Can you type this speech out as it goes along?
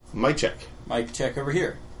Mic check. Mic check over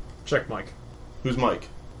here. Check Mike. Who's Mike?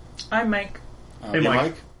 I'm Mike. Hey,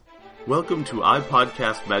 Mike. Welcome to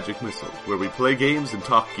iPodcast Magic Missile, where we play games and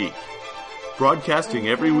talk geek. Broadcasting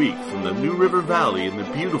every week from the New River Valley in the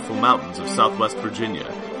beautiful mountains of Southwest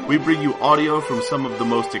Virginia, we bring you audio from some of the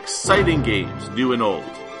most exciting games, new and old.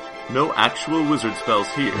 No actual wizard spells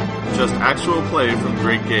here, just actual play from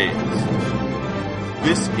great games.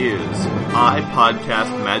 This is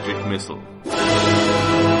iPodcast Magic Missile.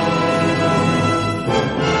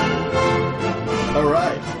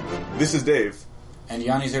 Alright, this is Dave. And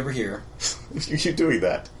Yanni's over here. You keep doing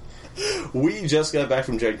that. We just got back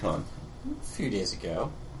from Gen-Con. A few days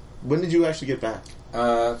ago. When did you actually get back?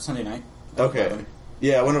 Sunday night. Okay. 11.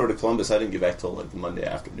 Yeah, I went over to Columbus. I didn't get back till like the Monday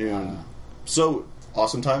afternoon. So,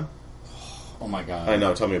 awesome time? Oh my god. I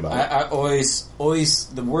know, tell me about it. I always,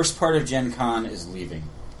 the worst part of Gen Con is leaving.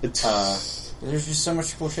 There's just so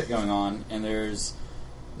much cool shit going on, and there's,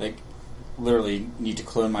 like, literally need to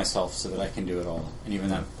clone myself so that I can do it all. And even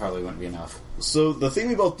that probably wouldn't be enough. So, the thing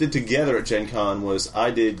we both did together at Gen Con was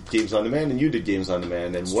I did Games on Demand and you did Games on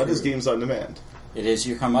Demand. And what is Games on Demand? It is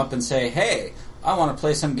you come up and say, hey, I want to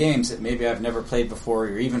play some games that maybe I've never played before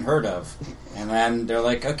or even heard of. And then they're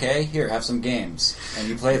like, okay, here, have some games. And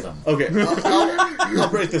you play them. Okay, I'll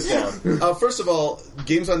break this down. First of all,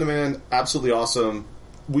 Games on Demand, absolutely awesome.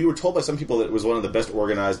 We were told by some people that it was one of the best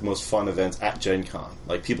organized, most fun events at Gen Con.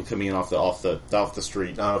 Like, people coming in off the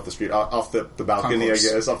street, not off the street, off the balcony, Concourse.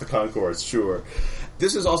 I guess, off the concourse, sure.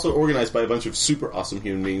 This is also organized by a bunch of super awesome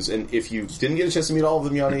human beings, and if you didn't get a chance to meet all of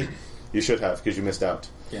them, Yanni, you should have, because you missed out.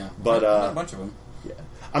 Yeah. But, a bunch of them. Yeah.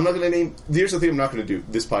 I'm not going to name... Here's the thing I'm not going to do,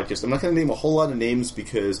 this podcast. I'm not going to name a whole lot of names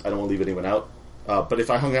because I don't want to leave anyone out. But if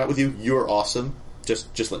I hung out with you, you're awesome.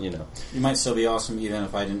 Just letting you know. You might still be awesome even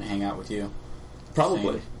if I didn't hang out with you.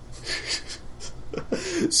 Probably.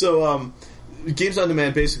 So, Games on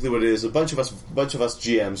Demand, basically what it is, a bunch of us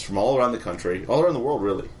GMs from all around the country, all around the world,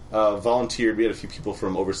 really, volunteered. We had a few people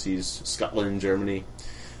from overseas, Scotland, Germany,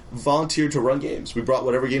 volunteered to run games. We brought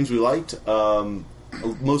whatever games we liked,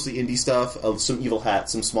 mostly indie stuff, some Evil Hat,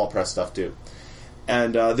 some small press stuff, too.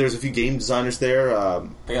 And there's a few game designers there. I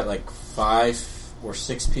got like 5 or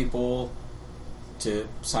 6 people to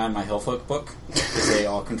sign my Hillfolk book, because they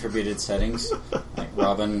all contributed settings. Like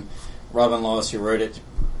Robin Lawless, who wrote it,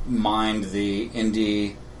 mined the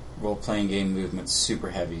indie role-playing game movement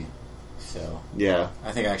super heavy. So yeah,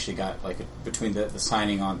 I think I actually got, like, between the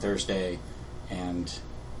signing on Thursday and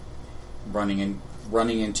running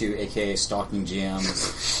into, aka stalking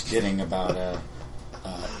GMs, getting about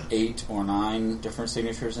 8 or 9 different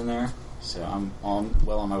signatures in there. So I'm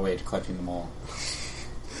well on my way to collecting them all.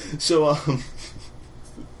 So,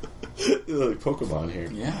 like Pokemon here.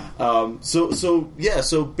 Yeah.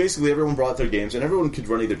 So basically everyone brought their games, and everyone could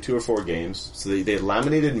run either 2 or 4 games. So they had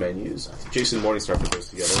laminated menus. Jason Morningstar put those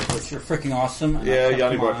together. Which are freaking awesome. Yeah,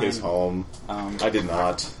 Yanni brought his home. I did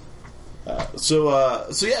not.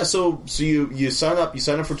 So you sign up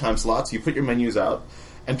for time slots, you put your menus out,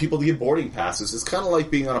 and people get boarding passes. It's kind of like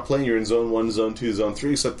being on a plane. You're in Zone 1, Zone 2, Zone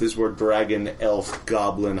 3, except these were dragon, elf,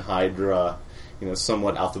 goblin, hydra,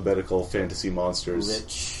 somewhat alphabetical fantasy monsters.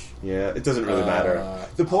 Lich. Yeah, it doesn't really matter.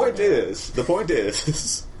 The point is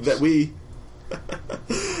that we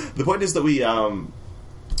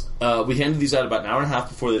handed these out about an hour and a half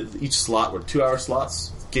before each slot were 2-hour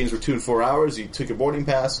slots. Games were 2 and 4 hours. You took your boarding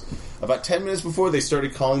pass. About 10 minutes before, they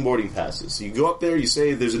started calling boarding passes. So you go up there, you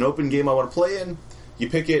say, there's an open game I want to play in.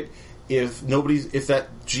 You pick it. If that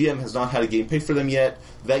GM has not had a game picked for them yet,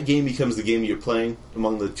 that game becomes the game you're playing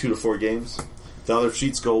among the 2 to 4 games. The other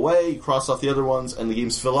sheets go away, you cross off the other ones, and the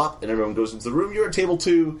games fill up, and everyone goes into the room. You're at table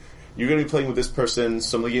 2. You're going to be playing with this person.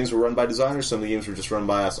 Some of the games were run by designers. Some of the games were just run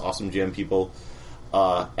by us awesome GM people.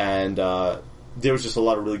 And there was just a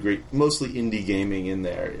lot of really great, mostly indie gaming in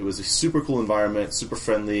there. It was a super cool environment, super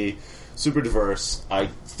friendly, super diverse. I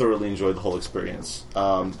thoroughly enjoyed the whole experience.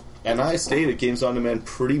 And I stayed at Games on Demand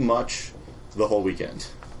pretty much the whole weekend.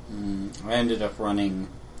 I ended up running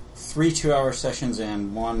 3 2-hour sessions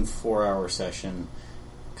and 1 4-hour session,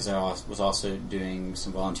 because I was also doing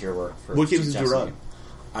some volunteer work for... What games did you run?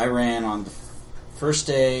 I ran on the first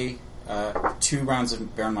day 2 rounds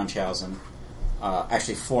of Baron Munchausen.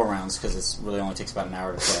 Actually 4 rounds, because it really only takes about an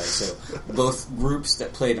hour to play. So both groups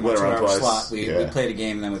that played in my 2-hour slot, we played a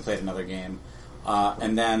game and then we played another game.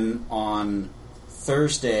 And then on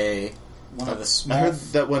Thursday, one of the small... I heard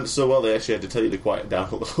that went so well they actually had to tell you to quiet down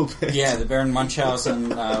a little bit. Yeah, the Baron Munchausen,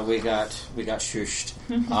 we got shushed.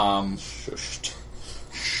 Shushed.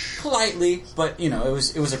 Politely, but it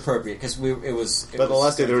was appropriate, because it was. But the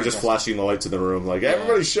last day they were just flashing the lights in the room, like,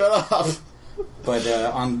 everybody shut up. But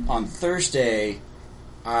on Thursday,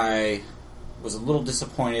 I was a little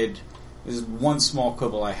disappointed. There's one small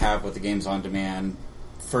quibble I have with the games on demand.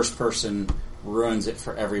 First person ruins it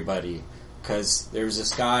for everybody. Because there's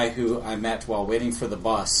this guy who I met while waiting for the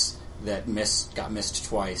bus that got missed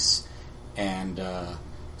twice. And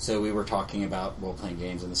so we were talking about role-playing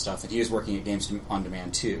games and stuff. And he was working at Games on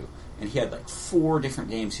Demand too. And he had like 4 different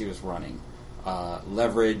games he was running.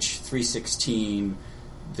 Leverage, 316,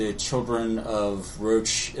 The Children of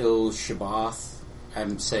Roach Il Shabbath. I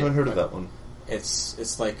haven't heard of that one.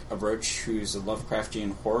 It's like a roach who's a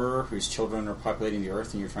Lovecraftian horror whose children are populating the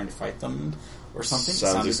earth and you're trying to fight them or something.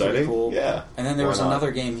 Sounds exciting. Pretty cool. Yeah. And then there was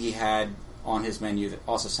another game he had on his menu that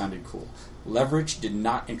also sounded cool. Leverage did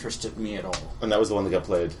not interest me at all. And that was the one that got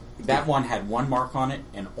played. That one had 1 mark on it,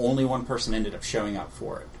 and only 1 person ended up showing up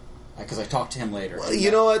for it. Because I talked to him later. Well,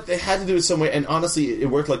 you know what? They had to do it some way, and honestly, it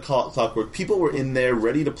worked like clockwork. People were in there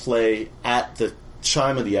ready to play at the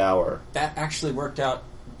chime of the hour. That actually worked out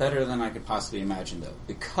better than I could possibly imagine, though,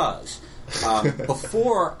 because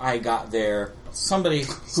before I got there, somebody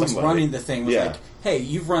who was running the thing was like, "Hey,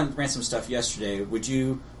 you've ran some stuff yesterday. Would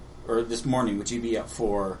you, or this morning, would you be up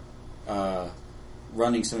for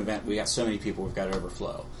running some event? We got so many people, we've got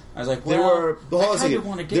overflow." I was like, "Well, I kind of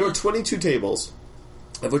want to get." There were 22 tables,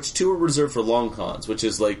 of which 2 were reserved for long cons, which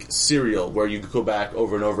is like serial, where you go back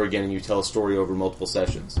over and over again and you tell a story over multiple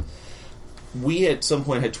sessions. We at some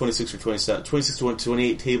point had 26 to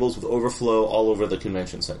 28 tables with overflow all over the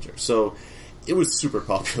convention center. So it was super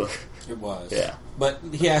popular. It was. Yeah. But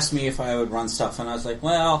he asked me if I would run stuff, and I was like,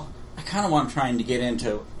 well, I kind of want trying to get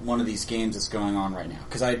into one of these games that's going on right now.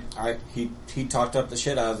 Because he talked up the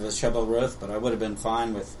shit out of the Shebel Roth, but I would have been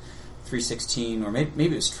fine with 316, or maybe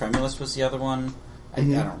it was Tremulous was the other one. I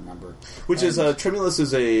don't remember. Tremulous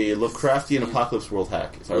is a Lovecraftian apocalypse world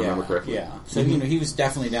hack, if I remember correctly. Yeah. So, he was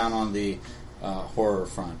definitely down on the horror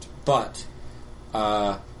front. But,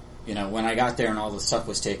 when I got there and all the stuff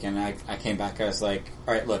was taken, I came back, I was like,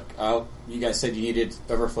 all right, look, you guys said you needed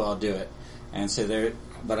overflow, I'll do it. And so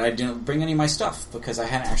but I didn't bring any of my stuff because I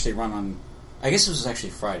hadn't actually run on, I guess it was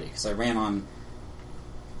actually Friday, because I ran on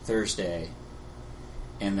Thursday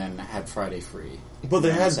and then had Friday free. But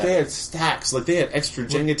they had stacks. Like, they had extra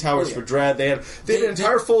Jenga towers for Dread. They had an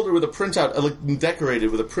entire folder with a printout,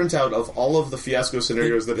 decorated with a printout of all of the fiasco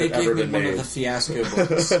scenarios that had ever been made. They gave me one of the fiasco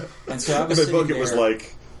books. And so I was sitting there. It was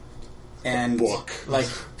like and a book.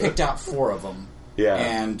 Picked out 4 of them. Yeah.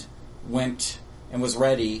 And went and was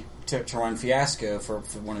ready to run fiasco for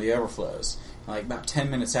one of the overflows. Like, about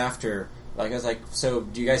 10 minutes after, I was like, so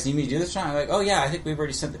do you guys need me to do this now? I'm like, oh yeah, I think we've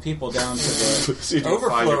already sent the people down to the so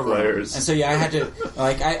overflow room. And so I had to,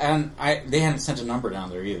 they hadn't sent a number down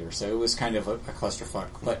there either, so it was kind of a clusterfuck.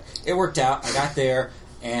 But it worked out. I got there,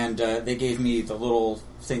 and they gave me the little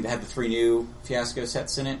thing that had the 3 new fiasco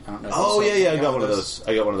sets in it. I don't know. I got one of those.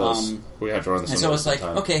 We have to run this. And so I was like,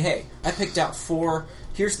 okay, hey, I picked out 4.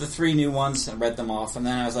 Here's the 3 new ones, and read them off. And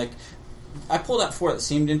then I was like, I pulled out 4 that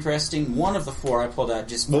seemed interesting. One of the 4 I pulled out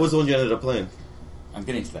just... What was the one you ended up playing? I'm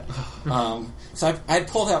getting to that. So I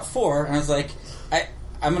pulled out 4, and I was like,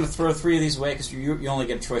 I'm going to throw 3 of these away because you only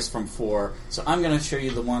get a choice from 4. So I'm going to show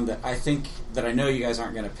you the one that I know you guys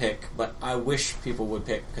aren't going to pick, but I wish people would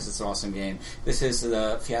pick because it's an awesome game. This is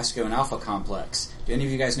the Fiasco and Alpha Complex. Do any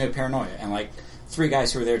of you guys know Paranoia? And 3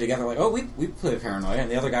 guys who were there together were like, oh, we played Paranoia.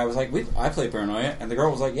 And the other guy was like, I played Paranoia. And the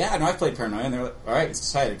girl was like, yeah, no, I played Paranoia. And they were like, all right, it's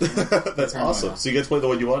decided. That's awesome. So you get to play the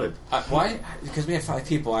one you wanted. Why? Because we had 5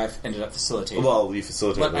 people, I've ended up facilitating. Well, you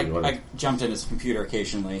facilitated the one you wanted. I jumped in as a computer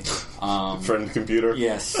occasionally. Friend computer?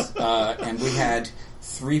 Yes. And we had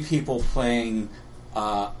 3 people playing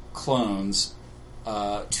clones, 2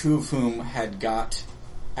 of whom had got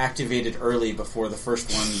activated early before the first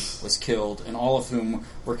one was killed, and all of whom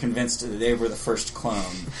were convinced that they were the first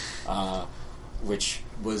clone, which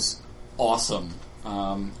was awesome.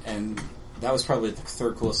 And that was probably the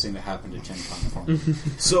 3rd coolest thing that happened at Gen-Con for me.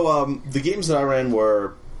 So the games that I ran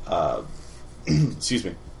were... excuse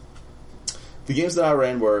me. The games that I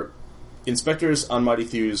ran were Inspectors on Mighty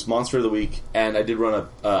Thews, Monster of the Week, and I did run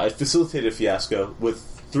I facilitated a fiasco with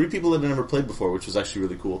 3 people that had never played before, which was actually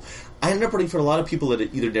really cool. I ended up running for a lot of people that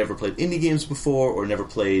had either never played indie games before or never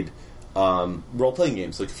played role-playing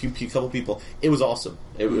games, like a couple people. It was awesome.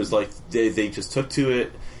 It was like they just took to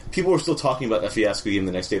it. People were still talking about that fiasco game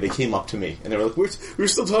the next day. They came up to me, and they were like, we're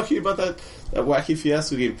still talking about that wacky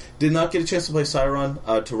fiasco game. Did not get a chance to play to run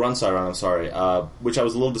Siron, I'm sorry, which I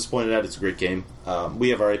was a little disappointed at. It's a great game.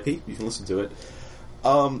 We have RIP. You can listen to it.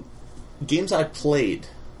 Games I played.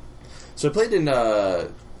 So I played in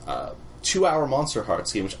 2-hour Monster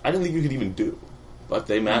Hearts game, which I didn't think you could even do. But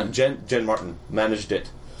they Jen Martin managed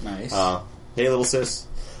it. Nice. Hey, little sis.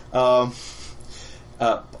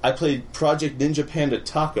 I played Project Ninja Panda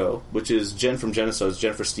Taco, which is Jen from Genesis,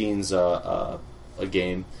 Jennifer Steen's a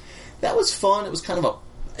game. That was fun. It was kind of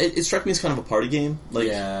it struck me as kind of a party game.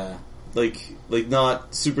 Like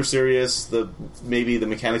not super serious. Maybe the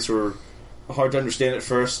mechanics were hard to understand at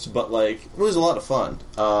first, but like it was a lot of fun.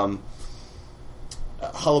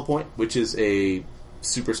 Hollow Point, which is a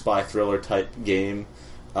super spy thriller type game.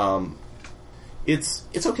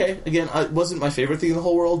 It's okay. Again, it wasn't my favorite thing in the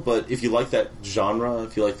whole world, but if you like that genre,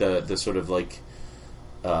 if you like the sort of like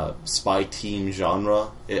spy team genre,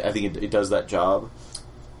 I think it does that job.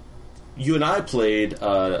 You and I played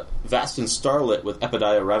Vast and Starlit with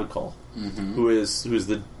Epadiah Ravicol, who is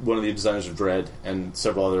one of the designers of Dread and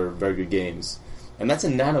several other very good games, and that's a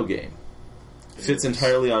nano game. Fits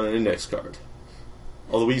entirely on an index card.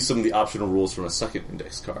 Although we use some of the optional rules from a second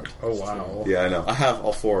index card. Oh, wow. Yeah, I know. I have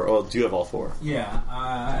all four. Oh, do you have all four? Yeah,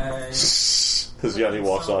 Because Yanni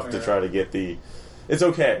walks off to try to get the... It's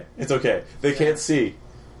okay. It's okay. They can't see.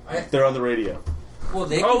 They're on the radio. Well,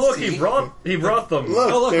 they look, see. he brought them.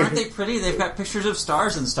 Look, aren't they pretty? They've got pictures of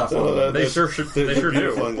stars and stuff on them. They sure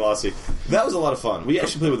do. Fun, glossy. That was a lot of fun. We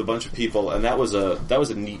actually played with a bunch of people, and that was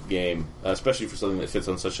a neat game, especially for something that fits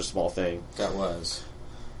on such a small thing. That was.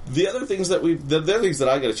 The other things that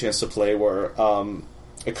I got a chance to play were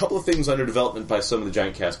a couple of things under development by some of the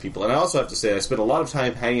Giant Cast people, and I also have to say I spent a lot of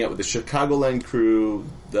time hanging out with the Chicagoland crew,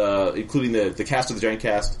 including the cast of the Giant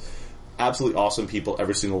Cast. Absolutely awesome people,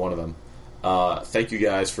 every single one of them. Thank you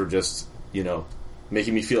guys for just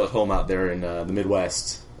making me feel at home out there in the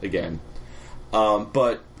Midwest again.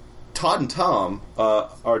 But Todd and Tom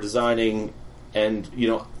are designing, and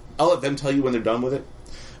I'll let them tell you when they're done with it.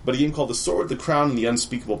 But a game called The Sword, the Crown, and the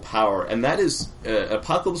Unspeakable Power, and that is an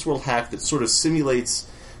Apocalypse World hack that sort of simulates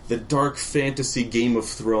the dark fantasy Game of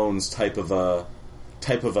Thrones type of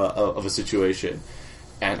a situation.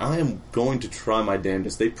 And I am going to try my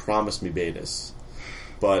damnedest. They promised me betas,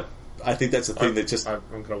 but I think that's a thing that just... I'm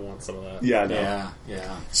going to want some of that. Yeah, I know.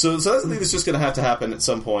 Yeah. So that's a thing that's just going to have to happen at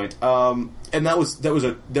some point. And that was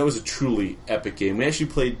a truly epic game. We actually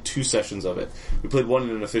played 2 sessions of it. We played one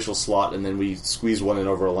in an official slot, and then we squeezed one in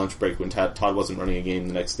over a lunch break when Todd wasn't running a game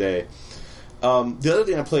the next day. The other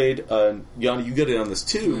thing I played, Yanni, you got in on this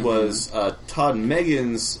too, was Todd and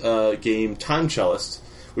Megan's game Time Cellist,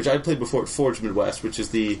 which I played before at Forge Midwest, which is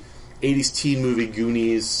the 80s teen movie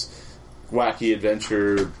Goonies... wacky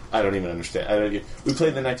adventure. I don't even understand. We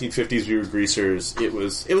played in the 1950s. We were greasers. It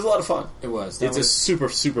was a lot of fun. It was. It's a super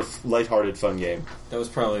lighthearted, fun game. That was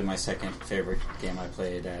probably my second favorite game I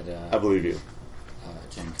played at. I believe you.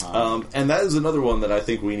 Gen-Con. And that is another one that I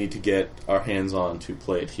think we need to get our hands on to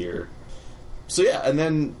play it here. So yeah, and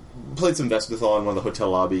then played some Vestithal in one of the hotel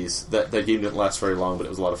lobbies. That game didn't last very long, but it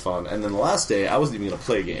was a lot of fun. And then the last day, I wasn't even going to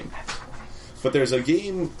play a game, but there's a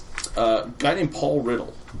game. A guy named Paul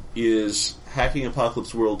Riddle is hacking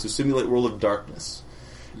Apocalypse World to simulate World of Darkness.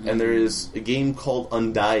 And there is a game called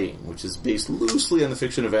Undying, which is based loosely on the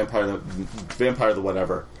fiction of Vampire the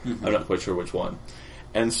Whatever. I'm not quite sure which one.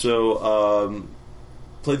 And so,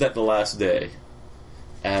 played that the last day.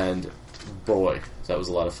 And, boy, that was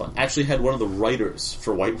a lot of fun. Actually had one of the writers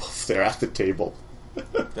for White Wolf there at the table.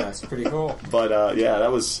 That's pretty cool. But, yeah,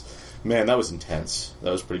 that was intense.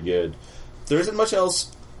 That was pretty good. There isn't much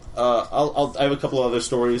else. I have a couple of other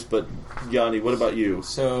stories, but Yanni, what about you?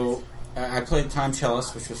 So I played Time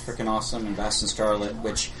Cellist, which was freaking awesome, and Vast and Starlit,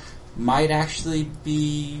 which might actually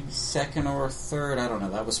be second or third. I don't know.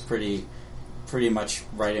 That was pretty much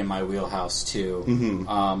right in my wheelhouse too.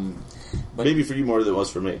 But maybe for you more than it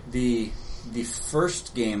was for me. The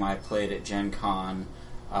first game I played at Gen Con,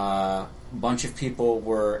 a bunch of people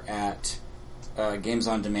were at Games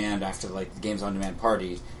on Demand after the Games on Demand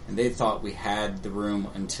party, and they thought we had the room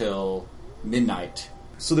until midnight.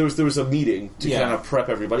 So there was a meeting to kind of prep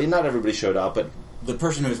everybody. Not everybody showed up, but the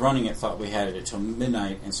person who was running it thought we had it until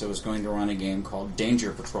midnight, and so was going to run a game called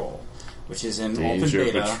Danger Patrol, which is in open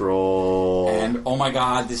beta. Danger Patrol. And oh my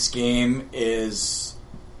god, this game is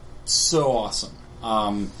so awesome.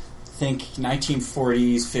 Think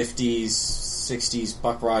 1940s, 50s, 60s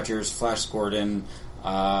Buck Rogers, Flash Gordon.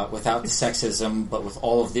 Without the sexism, but with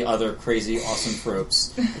all of the other crazy, awesome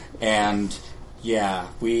tropes. And, yeah,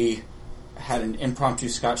 we had an impromptu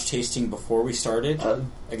scotch tasting before we started.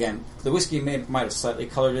 Again, the whiskey might have slightly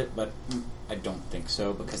colored it, but I don't think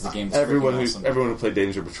so, because the game's everyone awesome. Everyone who played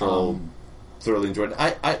Danger Patrol thoroughly enjoyed it.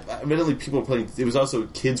 Admittedly, people were playing... It was also...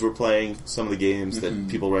 Kids were playing some of the games that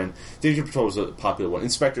people ran. Danger Patrol was a popular one.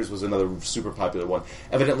 Inspectors was another super popular one.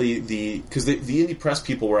 Evidently, because the indie press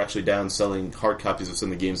people were actually down selling hard copies of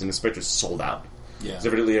some of the games, and Inspectors sold out. Yeah. Because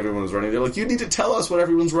evidently everyone was running. They're like, you need to tell us what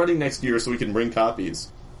everyone's running next year so we can bring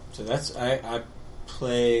copies. So that's... I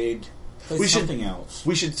played something else.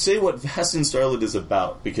 We should say what Vast and Starlit is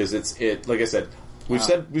about, because it like I said, we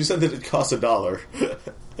said that it costs $1.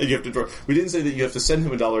 And you have to draw. We didn't say that you have to send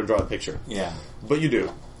him $1 and draw a picture. Yeah. But you do.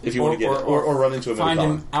 If you want to get it. Or run into him find at a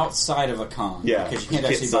con. him outside of a con. Yeah. Because you can't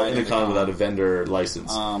actually buy it in a con without a vendor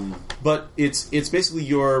license. But it's basically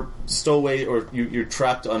you're stowaway, or you're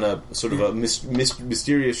trapped on a sort of a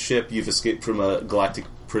mysterious ship. You've escaped from a galactic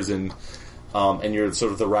prison, and you're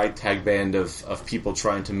sort of the ragtag band of people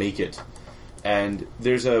trying to make it. And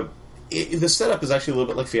there's the setup is actually a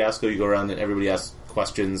little bit like Fiasco. You go around and everybody asks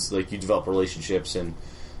questions, like you develop relationships, and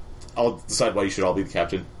I'll decide why you should all be the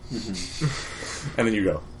captain. Mm-hmm. And then you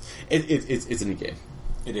go. It's a neat game.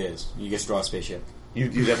 It is. You get to draw a spaceship. You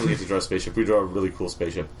definitely get to draw a spaceship. We draw a really cool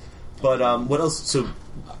spaceship. But what else? So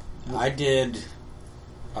I did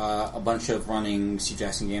a bunch of running Steve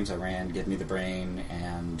Jackson games. I ran Give Me the Brain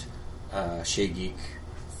and Shea Geek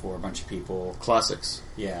for a bunch of people. Classics.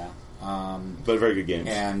 Yeah. But very good games.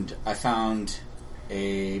 And I found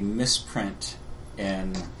a misprint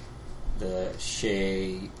in the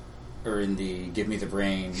in the Give Me the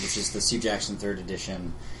Brain, which is the Steve Jackson 3rd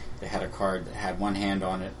edition. They had a card that had one hand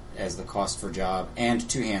on it as the cost for job, and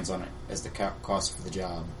two hands on it as the cost for the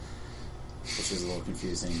job, which is a little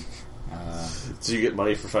confusing. So you get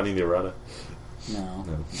money for finding the errata? No.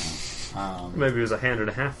 Maybe it was a hand and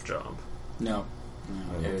a half job. No.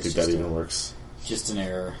 I don't think that even works. Just an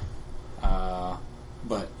error.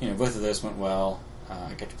 But both of those went well.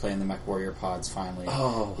 I got to play in the Mech Warrior pods finally.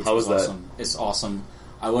 Oh, how was that? Awesome. It's awesome.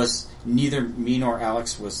 Neither me nor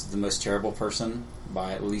Alex was the most terrible person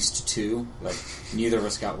by at least 2. Like, neither of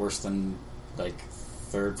us got worse than, like,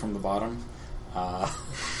 3rd from the bottom.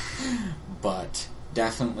 But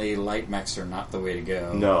definitely light mechs are not the way to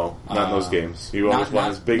go. No, not in those games. You always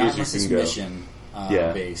want as big as you can go. Mission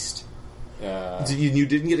based. You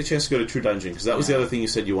didn't get a chance to go to True Dungeon, because that was the other thing you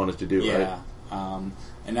said you wanted to do, right? Yeah.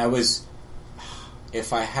 And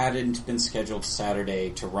if I hadn't been scheduled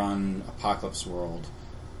Saturday to run Apocalypse World,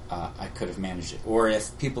 I could have managed it. Or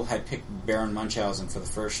if people had picked Baron Munchausen for the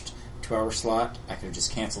first 2-hour slot, I could have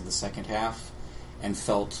just canceled the second half and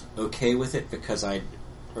felt okay with it, because I'd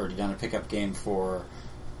already done a pickup game for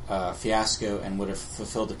Fiasco and would have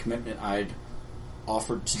fulfilled the commitment I'd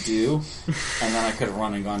offered to do. And then I could have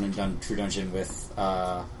run and gone and done True Dungeon with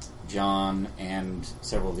John and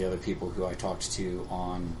several of the other people who I talked to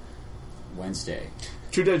on Wednesday.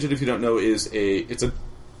 True Dungeon, if you don't know, it's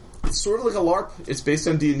sort of like a LARP. It's based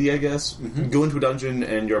on D&D, I guess. Mm-hmm. You go into a dungeon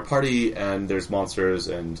and you're a party and there's monsters,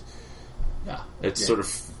 and sort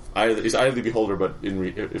of it's Eye of the Beholder, but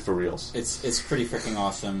for reals. It's pretty freaking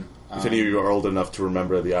awesome. If any of you are old enough to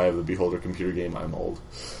remember the Eye of the Beholder computer game, I'm old.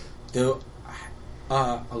 Though,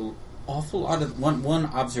 an awful lot of one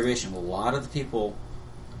observation: a lot of the people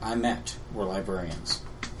I met were librarians.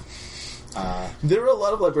 There are a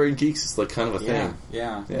lot of librarian geeks. It's like kind of a thing.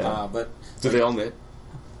 Yeah. But do they all knit?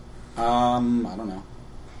 I don't know.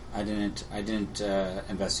 I didn't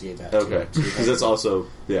investigate that. Okay, because that's also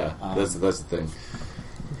that's the thing.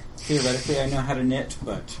 Theoretically, I know how to knit,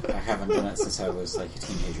 but I haven't done it since I was like a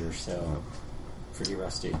teenager, so pretty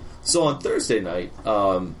rusty. So on Thursday night,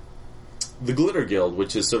 the Glitter Guild,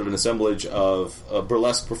 which is sort of an assemblage of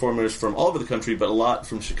burlesque performers from all over the country, but a lot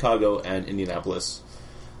from Chicago and Indianapolis,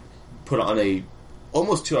 put on a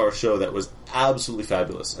almost 2-hour show that was absolutely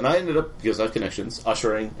fabulous. And I ended up, because I have connections,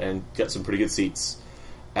 ushering and got some pretty good seats.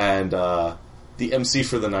 And the MC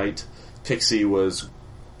for the night, Pixie, was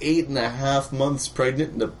 8.5 months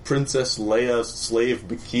pregnant in a Princess Leia slave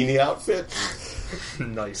bikini outfit.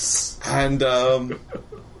 Nice. And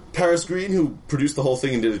Paris Green, who produced the whole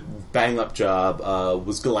thing and did a bang-up job,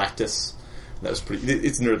 was Galactus. That was pretty.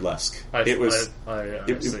 It's nerdlesque. It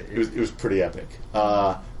was pretty epic.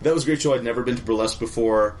 That was a great show. I'd never been to burlesque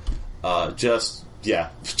before. Just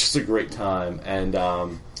a great time. And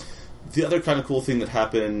the other kind of cool thing that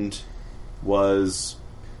happened was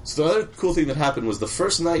the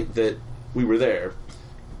first night that we were there,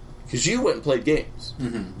 because you went and played games,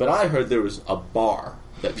 mm-hmm. but I heard there was a bar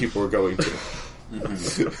that people were going to.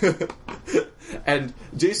 Mm-hmm. And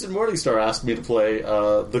Jason Morningstar asked me to play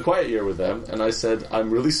The Quiet Year with them, and I said,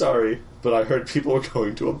 I'm really sorry, but I heard people were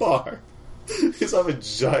going to a bar. Because I'm a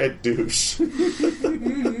giant douche.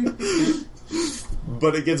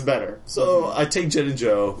 But it gets better. So I take Jen and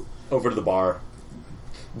Joe over to the bar,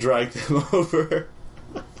 drag them over,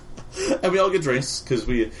 and we all get drinks, because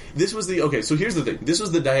so here's the thing. This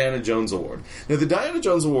was the Diana Jones Award. Now, the Diana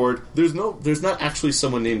Jones Award, there's not actually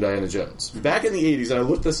someone named Diana Jones. Back in the 80s, and I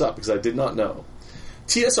looked this up because I did not know,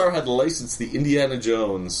 TSR had licensed the Indiana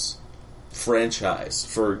Jones franchise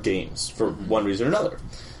for games, for one reason or another.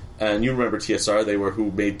 And you remember TSR, they were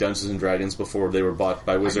who made Dungeons and Dragons before they were bought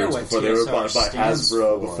by Wizards, before they were bought by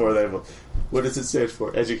Hasbro, before they... What does it stand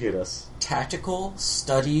for? Educate us. Tactical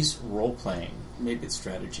Studies Role-Playing. Maybe it's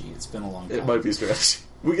strategy. It's been a long time. It might be strategy.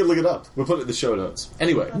 We can look it up. We'll put it in the show notes.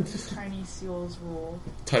 Anyway. Tiny Seals rule.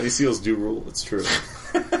 Tiny Seals do rule, it's true.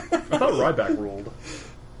 I thought Ryback ruled.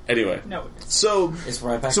 Anyway. No. So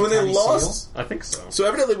when they lost... I think so. So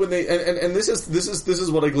evidently when they... And this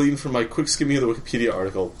is what I gleaned from my quick skimming of the Wikipedia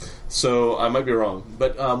article. So I might be wrong.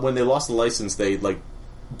 But when they lost the license, they,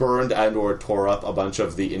 burned and or tore up a bunch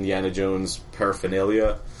of the Indiana Jones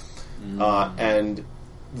paraphernalia. And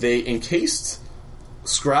they encased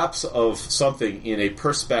scraps of something in a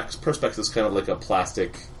Perspex. Perspex is kind of like a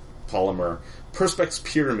plastic polymer. Perspex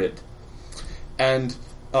pyramid. And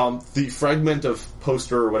the fragment of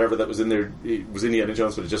poster or whatever that was in there, it was Indiana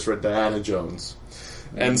Jones, but it just read Diana Jones.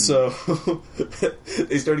 And so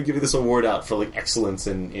they started giving this award out for excellence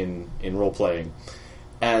in role playing.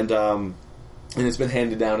 And it's been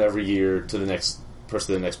handed down every year to the next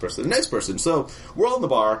person, the next person, the next person. So we're all in the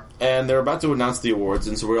bar, and they're about to announce the awards,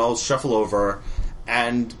 and so we all shuffle over,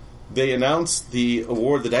 and they announced the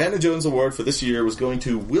award. The Diana Jones Award for this year was going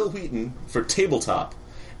to Will Wheaton for Tabletop,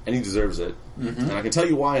 and he deserves it. Mm-hmm. And I can tell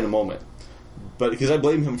you why in a moment. But because I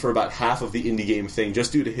blame him for about half of the indie game thing,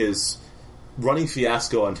 just due to his running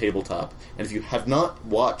fiasco on Tabletop. And if you have not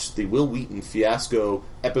watched the Will Wheaton fiasco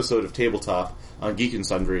episode of Tabletop on Geek and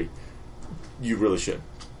Sundry, you really should.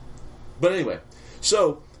 But anyway,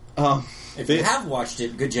 so... if you have watched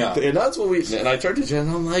it, good job. They announced Will Wheaton, and I turned to Jen,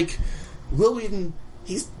 and I'm like, Will Wheaton,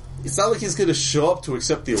 it's not like he's going to show up to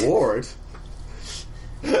accept the award.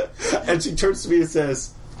 And she turns to me and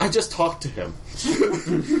says, I just talked to him.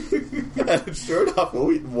 And sure enough, Will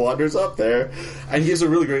Wheaton wanders up there, and he gives a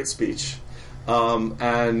really great speech.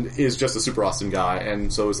 And is just a super awesome guy,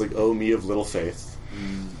 and so it's like, oh, me of little faith.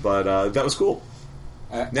 But that was cool.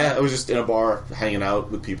 I was just in a bar hanging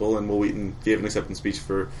out with people, and Will Wheaton gave an acceptance speech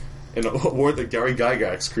for an award that Gary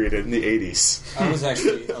Gygax created in the 80s. I was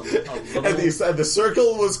actually a little... And he said the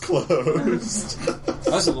circle was closed. I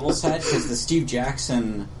was a little sad because the Steve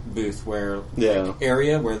Jackson booth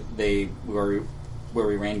area where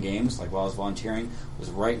we ran games, while I was volunteering, was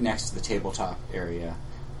right next to the tabletop area.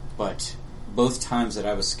 But both times that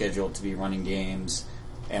I was scheduled to be running games,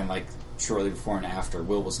 and shortly before and after,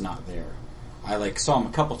 Will was not there. I saw him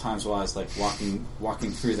a couple times while I was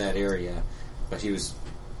walking through that area, but he was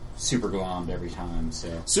super glommed every time.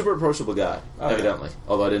 So super approachable guy, evidently.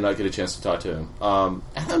 Although I did not get a chance to talk to him. And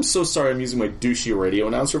I'm so sorry I'm using my douchey radio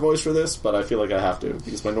announcer voice for this, but I feel like I have to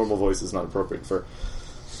because my normal voice is not appropriate for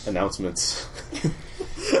announcements.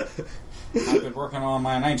 I've been working on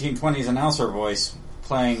my 1920s announcer voice,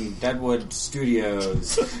 playing Deadwood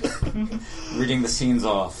Studios, reading the scenes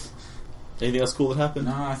off. Anything else cool that happened?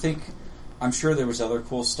 No, I'm sure there was other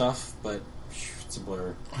cool stuff, but it's a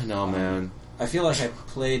blur. I know, man. I feel like I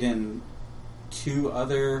played in 2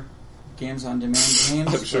 other games on demand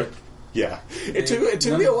games. I'm sure. Yeah. It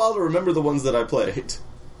took me a while to remember the ones that I played.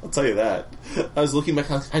 I'll tell you that. I was looking back,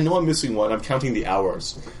 I know I'm missing one. I'm counting the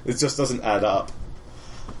hours. It just doesn't add up.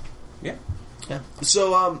 Yeah.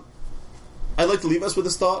 So, I'd like to leave us with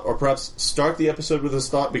this thought, or perhaps start the episode with this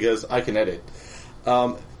thought, because I can edit.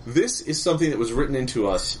 This is something that was written into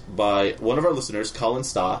us by one of our listeners, Colin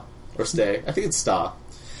Sta, or Stay. I think it's Sta.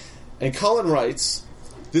 And Colin writes,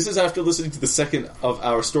 this is after listening to the second of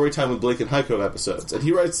our Storytime with Blake and Heiko episodes. And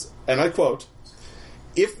he writes, and I quote,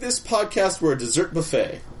 if this podcast were a dessert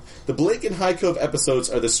buffet, the Blake and High Cove episodes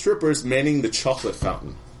are the strippers manning the chocolate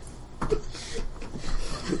fountain.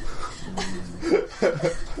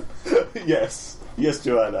 Yes. Yes,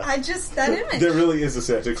 Joanna. That image. There really is a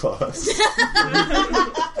Santa Claus.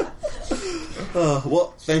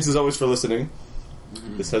 Well, thanks as always for listening.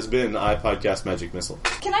 This has been iPodcast Magic Missile.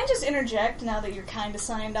 Can I just interject, now that you're kind of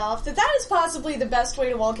signed off, that is possibly the best way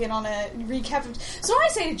to walk in on a recap of... So I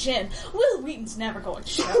say to Jen, Will Wheaton's never going to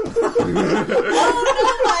show. Oh no,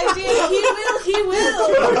 my dear, he will.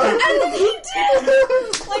 And then he did!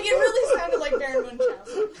 It really sounded like Baron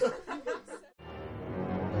Munchausen.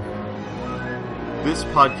 This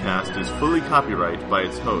podcast is fully copyright by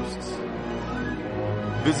its hosts.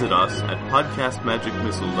 Visit us at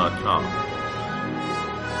podcastmagicmissile.com.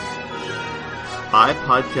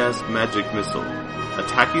 iPodcast Magic Missile,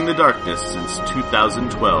 attacking the darkness since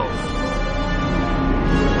 2012.